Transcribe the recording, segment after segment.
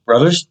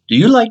Brothers, do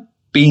you like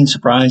being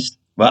surprised?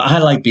 Well, I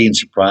like being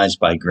surprised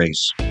by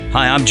grace.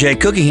 Hi, I'm Jay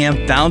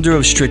Cookingham, founder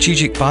of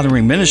Strategic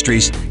Fathering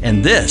Ministries,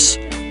 and this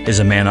is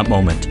a Man Up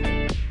Moment.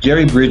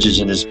 Jerry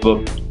Bridges, in his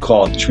book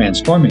called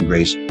Transforming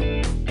Grace,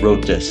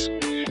 wrote this: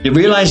 "The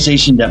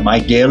realization that my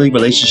daily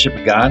relationship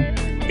with God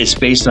is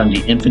based on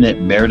the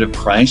infinite merit of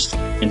Christ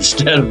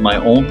instead of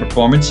my own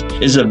performance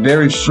is a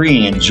very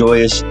freeing and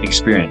joyous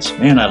experience."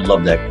 Man, I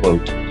love that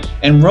quote.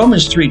 And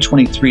Romans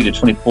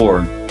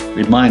 3:23-24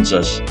 reminds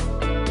us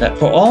that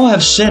for all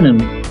have sinned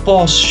and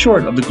fall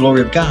short of the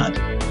glory of God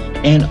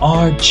and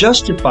are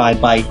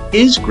justified by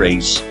His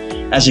grace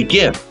as a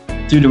gift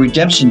through the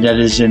redemption that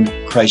is in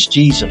Christ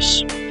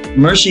Jesus.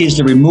 Mercy is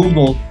the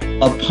removal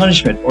of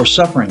punishment or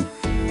suffering.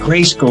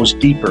 Grace goes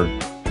deeper.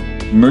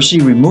 Mercy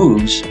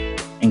removes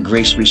and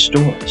grace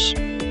restores.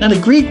 Now, the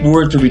Greek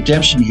word for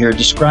redemption here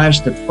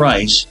describes the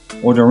price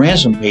or the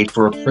ransom paid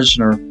for a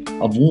prisoner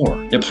of war.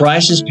 The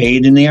price is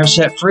paid and they are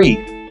set free,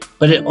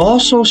 but it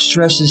also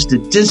stresses the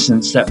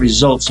distance that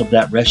results of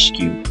that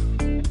rescue,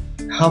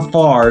 how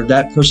far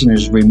that person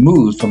is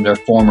removed from their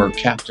former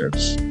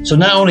captors. So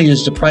not only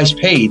is the price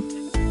paid,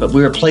 but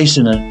we are placed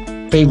in a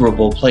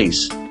favorable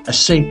place, a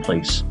safe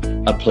place,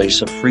 a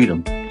place of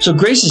freedom. So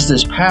grace is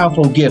this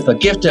powerful gift, a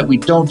gift that we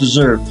don't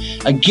deserve,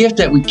 a gift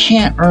that we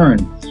can't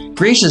earn.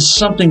 Grace is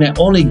something that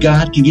only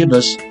God can give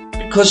us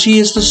because He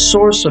is the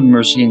source of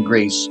mercy and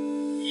grace.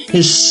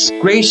 His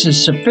grace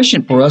is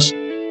sufficient for us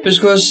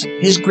because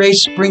His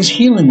grace brings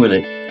healing with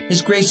it.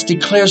 His grace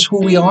declares who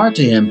we are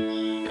to Him,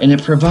 and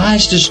it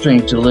provides the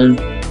strength to live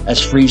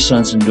as free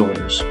sons and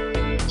daughters.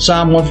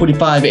 Psalm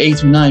 145,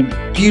 8-9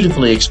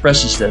 beautifully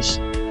expresses this.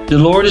 "The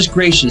Lord is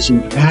gracious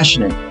and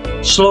compassionate,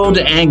 slow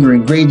to anger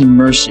and great in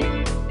mercy.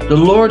 The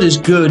Lord is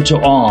good to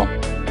all,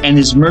 and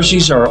His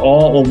mercies are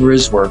all over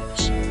His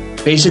works."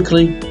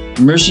 Basically,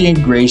 mercy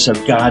and grace are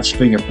God's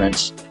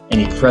fingerprints,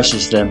 and He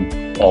presses them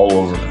all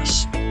over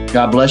us.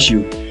 God bless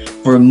you.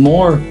 For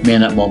more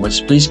Man Up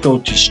Moments, please go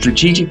to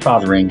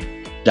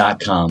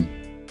strategicfathering.com.